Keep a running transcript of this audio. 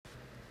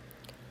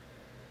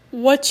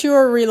What's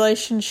your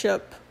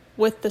relationship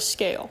with the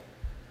scale?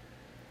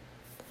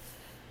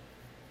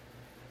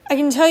 I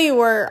can tell you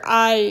where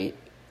I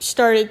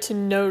started to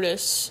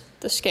notice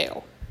the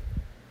scale.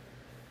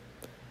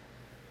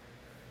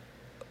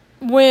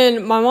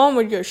 When my mom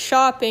would go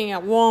shopping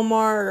at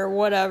Walmart or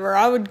whatever,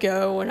 I would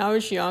go when I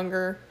was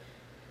younger,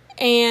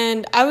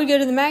 and I would go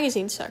to the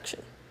magazine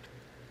section.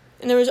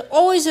 And there was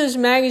always those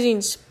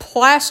magazines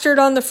plastered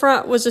on the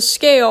front was a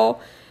scale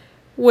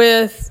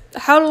with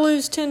how to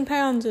lose 10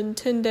 pounds in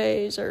 10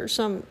 days or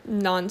some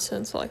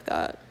nonsense like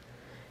that.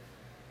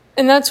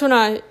 And that's when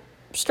I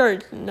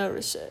started to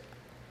notice it.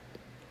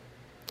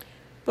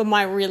 But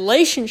my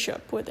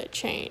relationship with it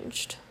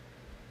changed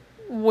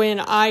when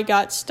I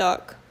got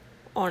stuck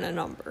on a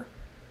number.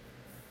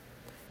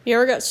 You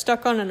ever got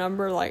stuck on a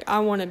number like, I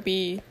want to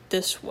be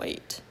this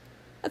weight?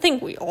 I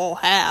think we all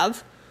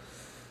have.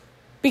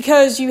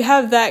 Because you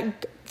have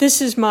that,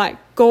 this is my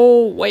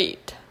goal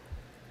weight.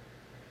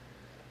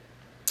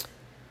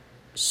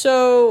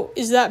 So,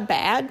 is that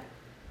bad?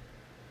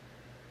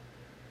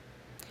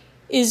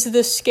 Is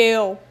the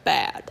scale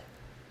bad?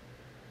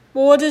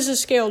 Well, what does the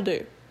scale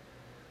do?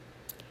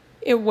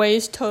 It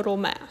weighs total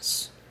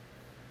mass.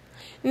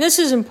 And this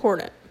is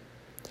important.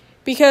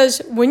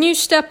 Because when you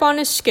step on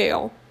a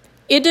scale,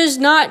 it does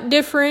not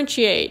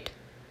differentiate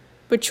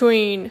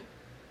between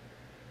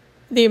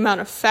the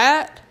amount of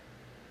fat,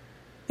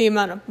 the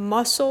amount of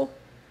muscle,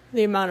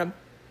 the amount of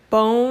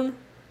bone,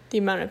 the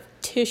amount of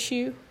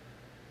tissue.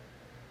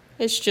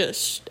 It's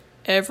just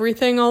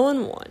everything all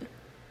in one.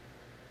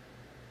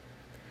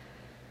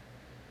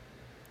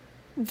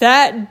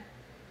 That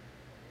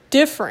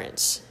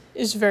difference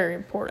is very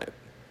important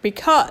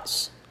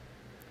because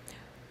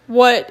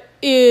what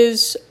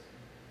is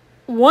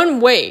one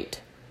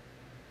weight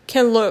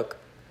can look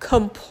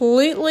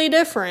completely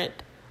different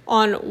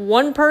on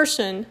one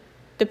person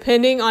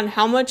depending on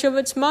how much of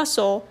it's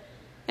muscle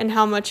and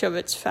how much of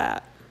it's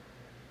fat.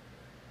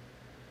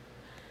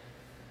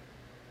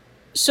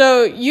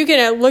 So you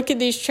can look at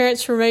these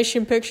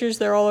transformation pictures,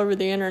 they're all over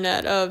the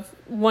internet, of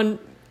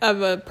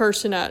a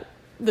person at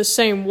the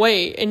same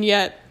weight, and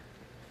yet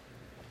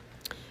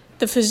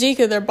the physique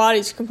of their body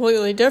is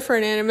completely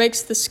different, and it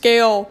makes the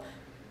scale,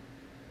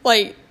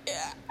 like,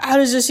 how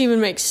does this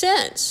even make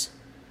sense?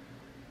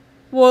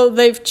 Well,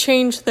 they've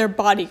changed their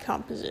body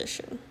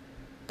composition.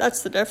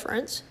 That's the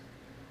difference.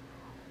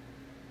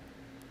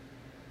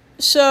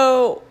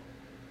 So,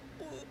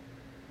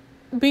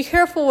 be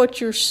careful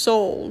what you're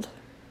sold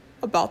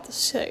about the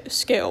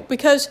scale,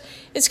 because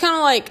it's kind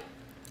of like,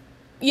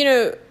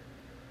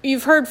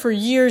 you've heard for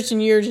years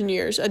and years and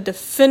years a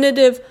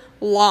definitive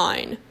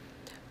line.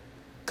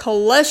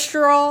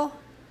 Cholesterol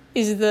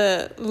is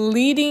the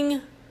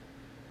leading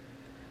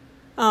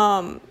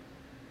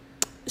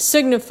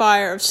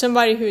signifier of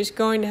somebody who is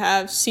going to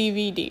have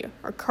CVD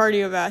or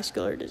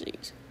cardiovascular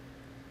disease.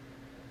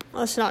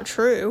 Well, that's not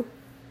true.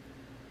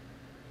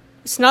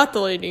 It's not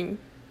the leading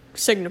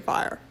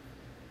signifier.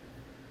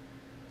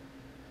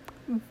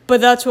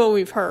 But that's what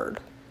we've heard.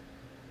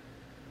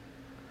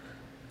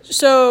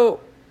 So,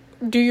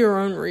 do your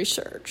own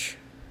research.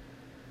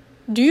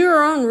 Do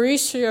your own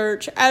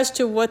research as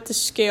to what the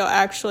scale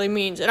actually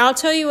means. And I'll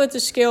tell you what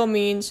the scale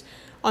means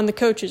on the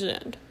coach's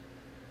end.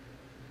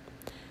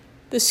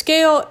 The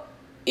scale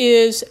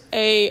is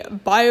a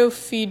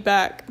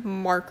biofeedback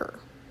marker.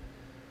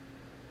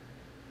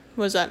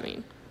 What does that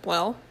mean?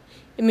 Well,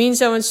 it means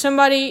that when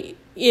somebody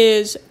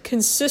is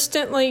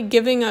consistently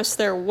giving us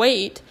their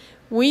weight,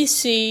 we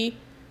see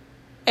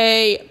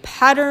a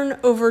pattern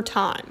over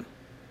time,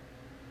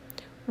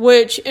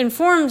 which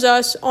informs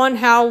us on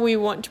how we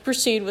want to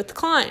proceed with the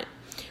client.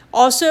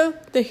 Also,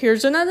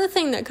 here's another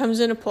thing that comes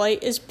into play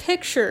is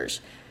pictures.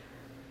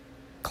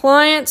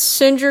 Clients,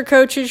 send your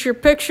coaches your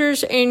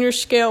pictures and your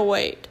scale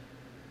weight,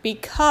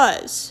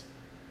 because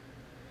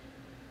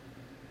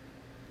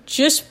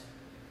just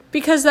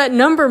because that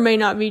number may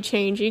not be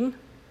changing,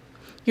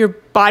 your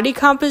body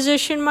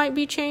composition might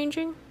be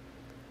changing.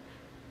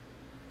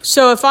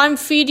 So if I'm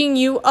feeding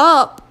you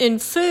up in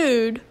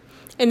food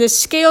and the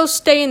scale's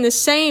staying the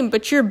same,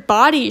 but your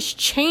body's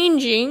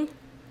changing,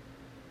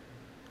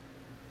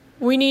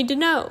 we need to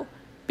know,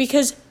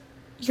 because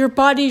your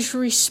body's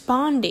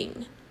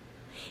responding.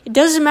 It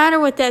doesn't matter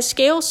what that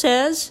scale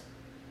says.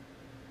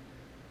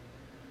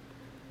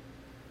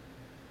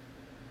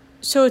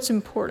 So it's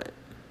important.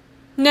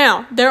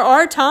 Now, there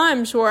are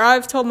times where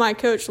I've told my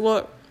coach,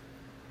 look,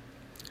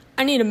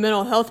 I need a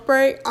mental health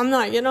break. I'm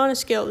not getting on a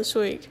scale this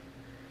week.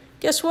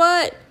 Guess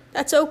what?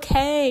 That's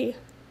okay.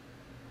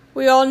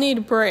 We all need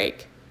a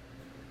break.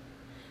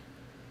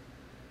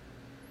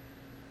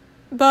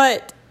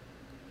 But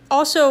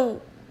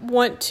also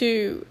want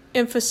to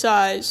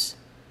emphasize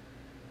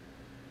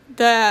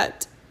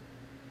that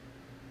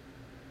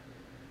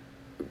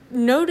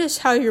notice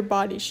how your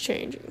body's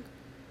changing.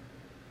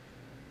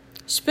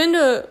 Spend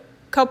a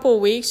couple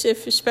weeks,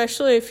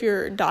 especially if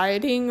you're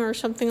dieting or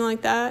something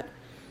like that,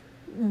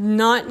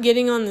 not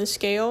getting on the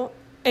scale,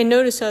 and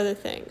notice other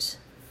things.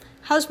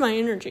 How's my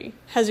energy?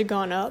 Has it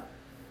gone up?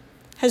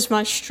 Has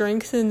my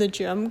strength in the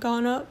gym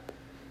gone up?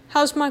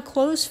 How's my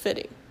clothes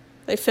fitting?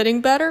 They fitting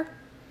better?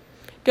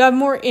 Do I have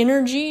more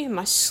energy? Am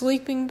I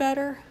sleeping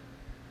better?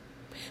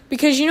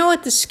 Because you know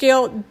what the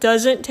scale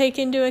doesn't take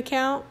into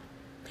account?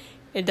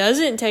 It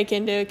doesn't take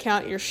into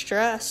account your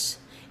stress.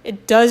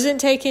 It doesn't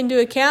take into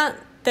account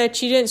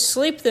that you didn't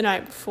sleep the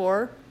night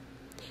before.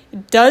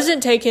 It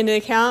doesn't take into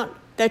account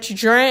that you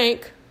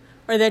drank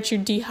or that you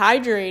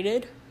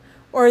dehydrated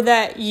or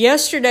that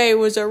yesterday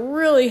was a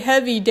really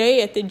heavy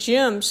day at the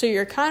gym, so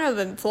you're kind of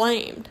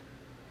inflamed.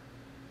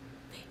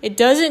 It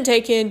doesn't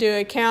take into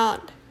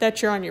account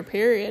that you're on your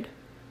period.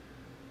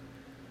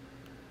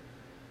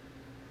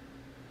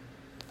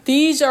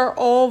 These are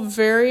all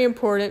very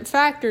important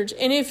factors.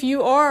 And if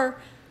you are,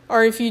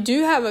 or if you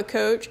do have a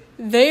coach,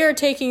 they are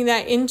taking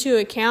that into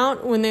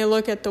account when they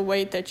look at the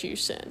weight that you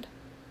send.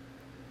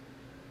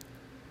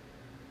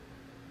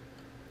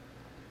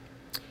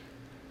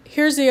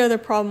 Here's the other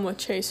problem with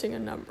chasing a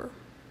number.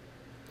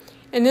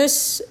 And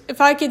this, if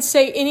I could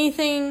say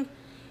anything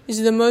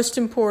is the most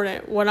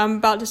important, what I'm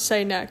about to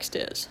say next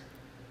is,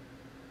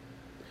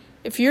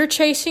 if you're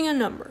chasing a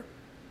number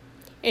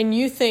and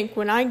you think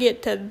when I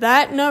get to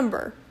that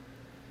number,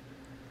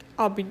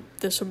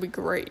 this will be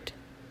great.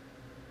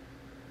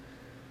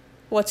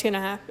 What's going to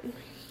happen?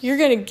 You're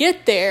going to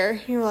get there,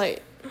 and you're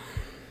like,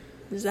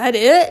 is that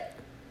it?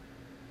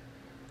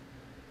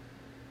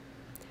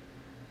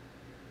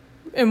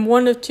 And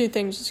one of two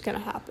things is going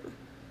to happen.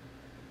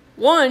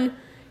 One,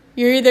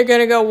 you're either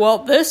going to go, well,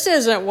 this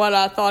isn't what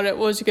I thought it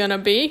was going to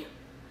be.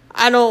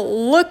 I don't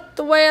look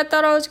the way I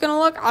thought I was going to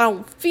look. I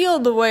don't feel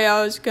the way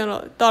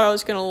thought I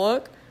was going to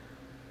look.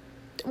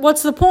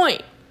 What's the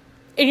point?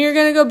 And you're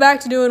going to go back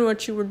to doing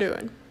what you were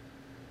doing.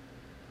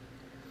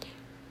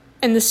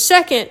 And the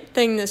second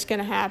thing that's going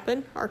to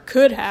happen, or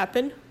could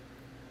happen,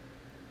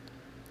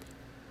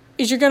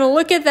 is you're going to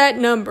look at that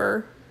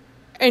number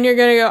and you're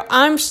going to go,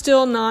 I'm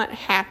still not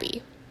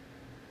happy.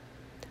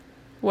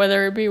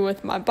 Whether it be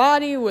with my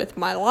body, with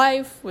my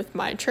life, with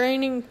my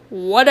training,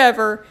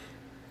 whatever,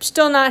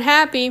 still not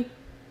happy.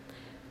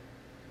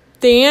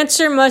 The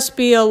answer must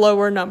be a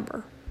lower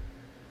number.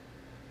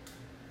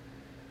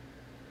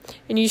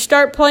 And you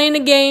start playing a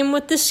game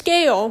with the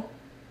scale,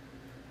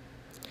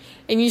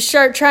 and you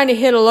start trying to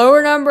hit a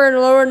lower number and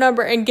a lower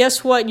number, and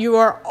guess what? You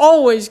are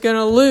always going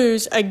to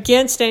lose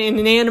against an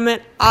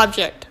inanimate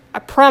object. I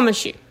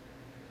promise you.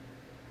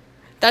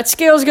 That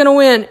scale's going to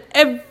win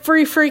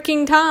every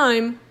freaking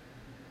time.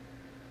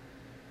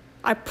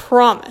 I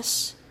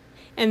promise.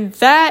 And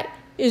that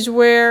is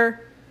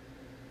where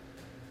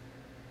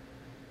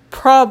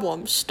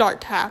problems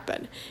start to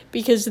happen,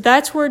 because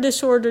that's where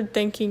disordered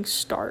thinking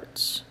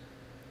starts.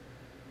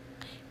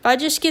 If I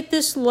just get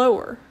this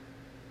lower,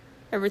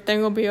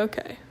 everything will be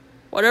okay.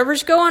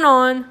 Whatever's going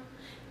on,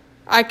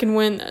 I can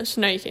win this.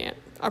 No, you can't.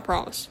 I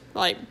promise.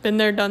 Been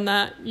there, done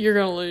that. You're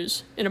going to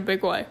lose in a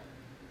big way.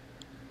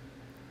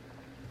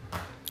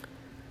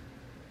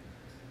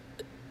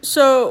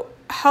 So,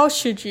 how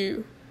should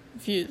you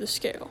view the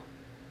scale?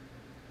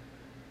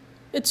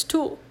 It's a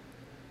tool.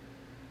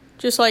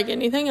 Just like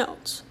anything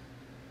else.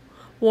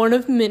 One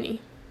of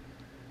many.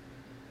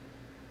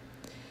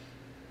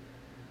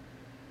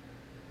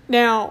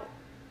 Now,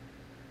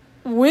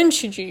 when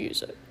should you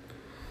use it?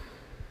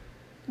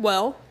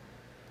 Well,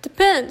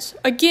 depends.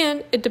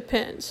 Again, it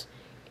depends.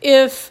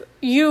 If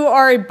you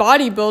are a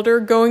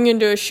bodybuilder going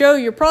into a show,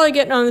 you're probably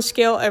getting on the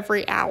scale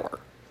every hour.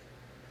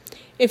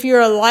 If you're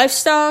a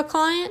lifestyle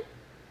client,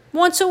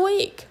 once a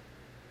week.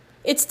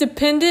 It's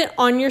dependent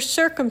on your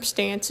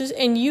circumstances,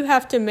 and you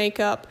have to make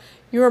up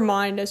your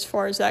mind as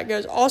far as that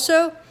goes.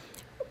 Also,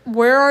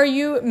 where are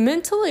you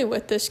mentally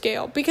with the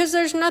scale? Because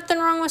there's nothing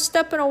wrong with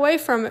stepping away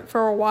from it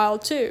for a while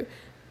too.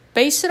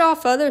 Base it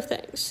off other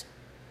things.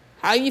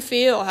 How you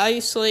feel, how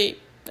you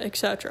sleep,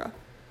 etc.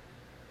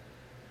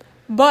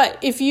 But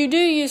if you do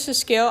use the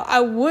scale,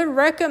 I would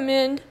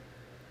recommend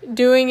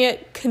doing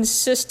it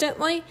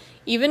consistently,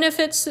 even if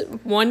it's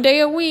one day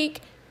a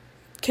week,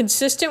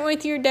 consistent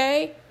with your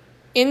day.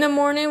 In the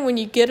morning when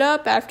you get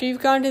up after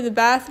you've gone to the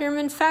bathroom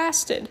and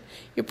fasted,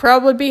 you'll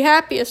probably be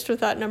happiest with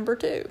that number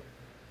too.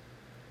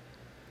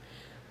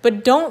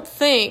 But don't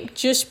think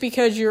just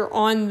because you're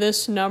on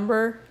this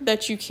number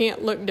that you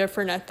can't look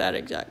different at that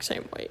exact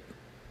same weight.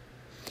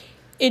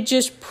 It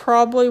just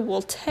probably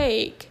will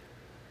take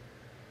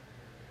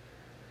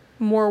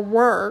more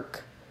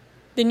work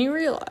than you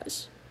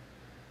realize.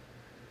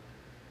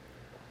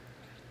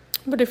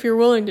 But if you're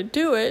willing to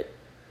do it,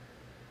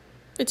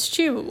 it's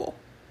achievable.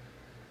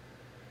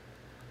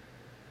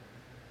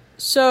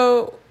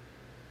 So,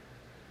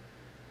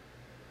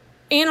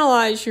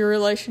 analyze your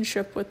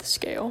relationship with the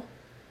scale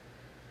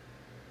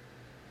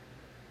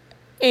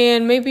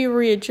and maybe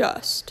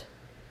readjust.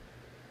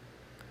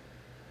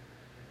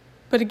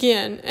 But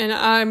again, and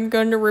I'm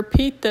going to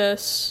repeat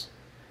this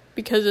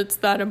because it's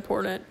that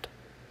important,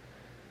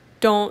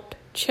 don't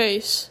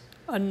chase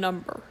a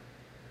number.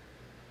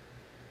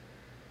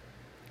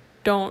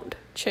 Don't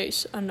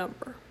chase a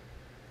number.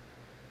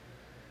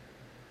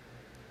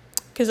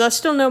 Because I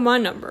still know my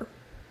number.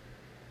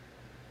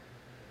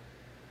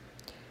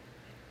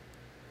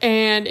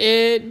 and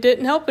it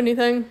didn't help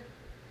anything.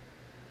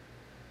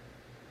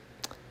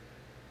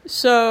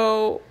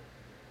 So,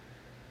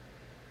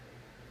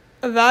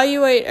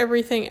 evaluate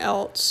everything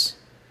else.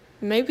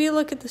 Maybe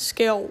look at the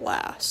scale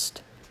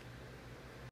last.